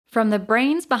From the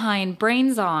brains behind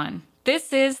Brains On,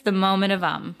 this is the Moment of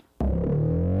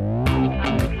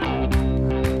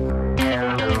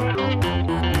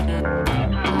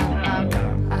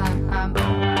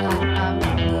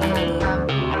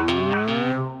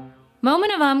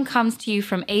Moment of comes to you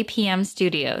from APM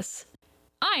Studios.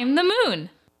 I'm the Moon.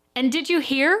 And did you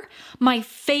hear? My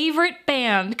favorite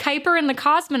band, Kuiper and the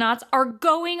Cosmonauts, are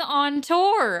going on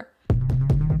tour.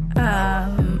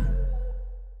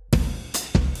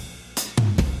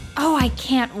 Oh, I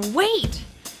can't wait!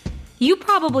 You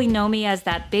probably know me as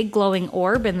that big glowing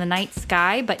orb in the night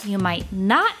sky, but you might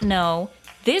not know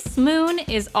this moon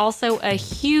is also a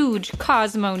huge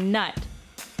Cosmo nut.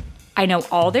 I know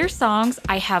all their songs,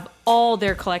 I have all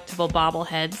their collectible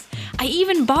bobbleheads, I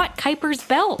even bought Kuiper's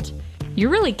belt. You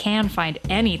really can find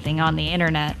anything on the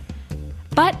internet.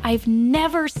 But I've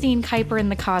never seen Kuiper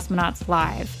and the Cosmonauts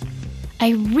live.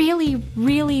 I really,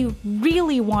 really,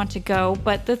 really want to go,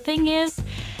 but the thing is,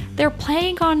 they're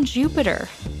playing on Jupiter.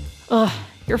 Ugh,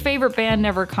 your favorite band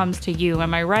never comes to you,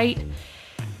 am I right?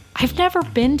 I've never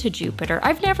been to Jupiter.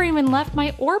 I've never even left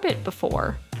my orbit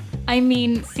before. I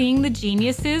mean, seeing the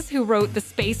geniuses who wrote the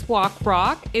Spacewalk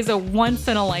Rock is a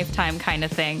once-in-a-lifetime kind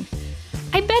of thing.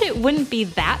 I bet it wouldn't be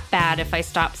that bad if I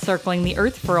stopped circling the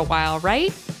Earth for a while,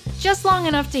 right? Just long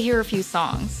enough to hear a few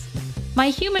songs. My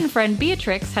human friend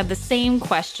Beatrix had the same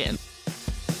question.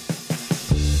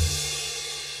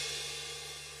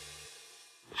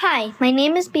 Hi, my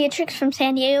name is Beatrix from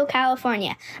San Diego,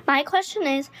 California. My question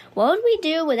is, what would we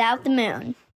do without the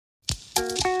moon?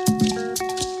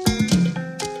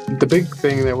 The big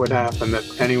thing that would happen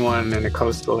that anyone in a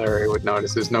coastal area would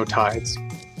notice is no tides.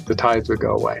 The tides would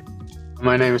go away.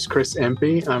 My name is Chris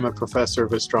Empey. I'm a professor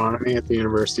of astronomy at the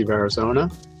University of Arizona.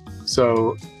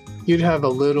 So you'd have a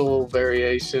little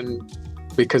variation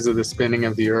because of the spinning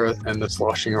of the Earth and the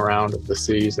sloshing around of the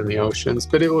seas and the oceans,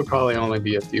 but it would probably only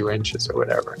be a few inches or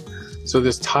whatever. So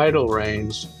this tidal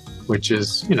range, which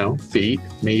is, feet,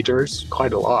 meters,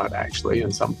 quite a lot actually.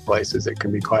 In some places it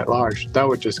can be quite large. That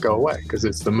would just go away because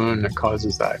it's the moon that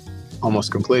causes that almost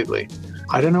completely.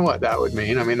 I don't know what that would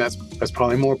mean. I mean, that's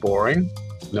probably more boring.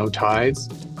 No tides.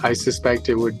 I suspect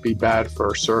it would be bad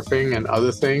for surfing and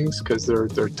other things because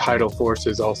their tidal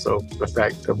forces also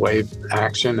affect the wave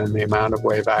action and the amount of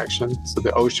wave action. So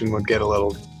the ocean would get a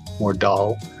little more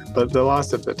dull. But the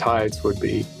loss of the tides would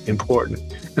be important.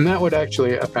 And that would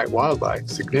actually affect wildlife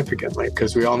significantly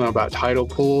because we all know about tidal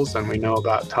pools and we know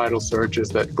about tidal surges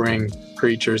that bring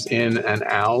creatures in and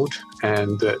out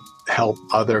and that help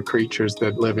other creatures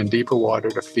that live in deeper water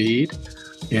to feed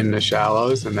in the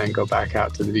shallows and then go back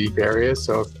out to the deep areas.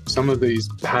 So some of these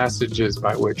passages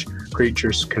by which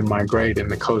creatures can migrate in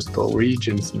the coastal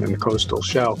regions and in the coastal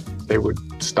shelf, they would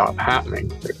stop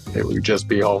happening. They would just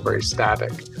be all very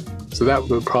static. So that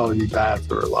would probably be bad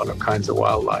for a lot of kinds of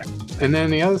wildlife. And then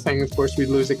the other thing, of course, we'd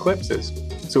lose eclipses.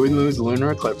 So we'd lose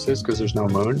lunar eclipses because there's no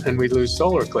moon, and we'd lose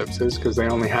solar eclipses because they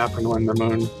only happen when the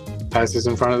moon passes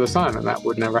in front of the sun, and that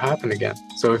would never happen again.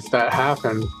 So if that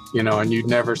happened, and you'd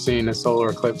never seen a solar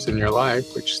eclipse in your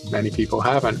life, which many people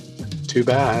haven't, too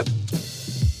bad.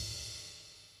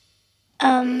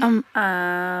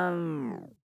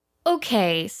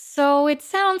 Okay, so it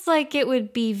sounds like it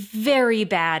would be very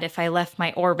bad if I left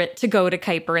my orbit to go to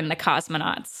Kuiper and the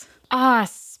Cosmonauts. Ah,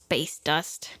 space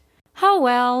dust. Oh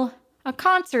well, a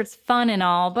concert's fun and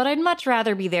all, but I'd much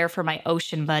rather be there for my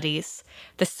ocean buddies.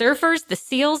 The surfers, the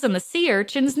seals, and the sea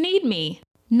urchins need me.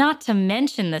 Not to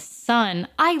mention the sun.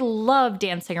 I love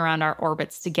dancing around our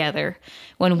orbits together.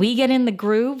 When we get in the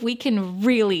groove, we can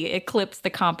really eclipse the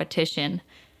competition.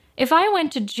 If I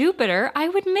went to Jupiter, I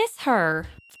would miss her.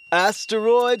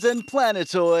 Asteroids and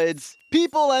planetoids,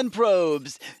 people and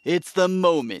probes, it's the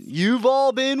moment you've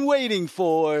all been waiting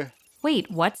for. Wait,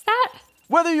 what's that?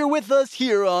 Whether you're with us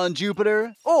here on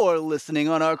Jupiter or listening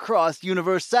on our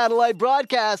cross-universe satellite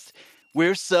broadcast,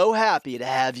 we're so happy to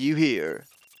have you here.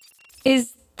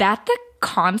 Is that the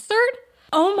concert?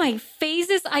 Oh my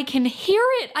phases, I can hear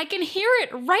it! I can hear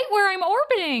it right where I'm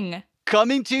orbiting!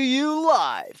 Coming to you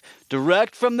live,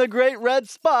 direct from the Great Red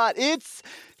Spot, it's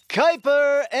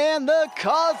Kuiper and the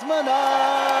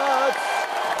Cosmonauts!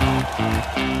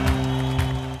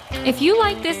 If you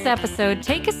like this episode,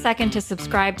 take a second to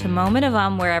subscribe to Moment of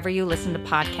wherever you listen to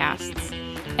podcasts.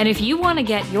 And if you want to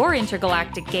get your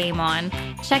intergalactic game on,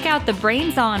 check out the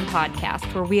Brains On podcast,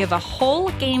 where we have a whole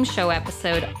game show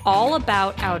episode all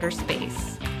about outer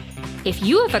space. If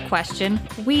you have a question,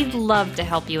 we'd love to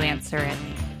help you answer it.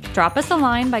 Drop us a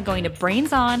line by going to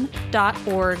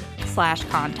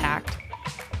brainson.org/contact.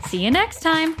 See you next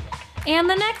time, and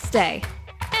the next day,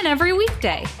 and every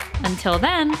weekday. Until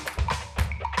then.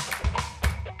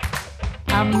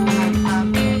 Um.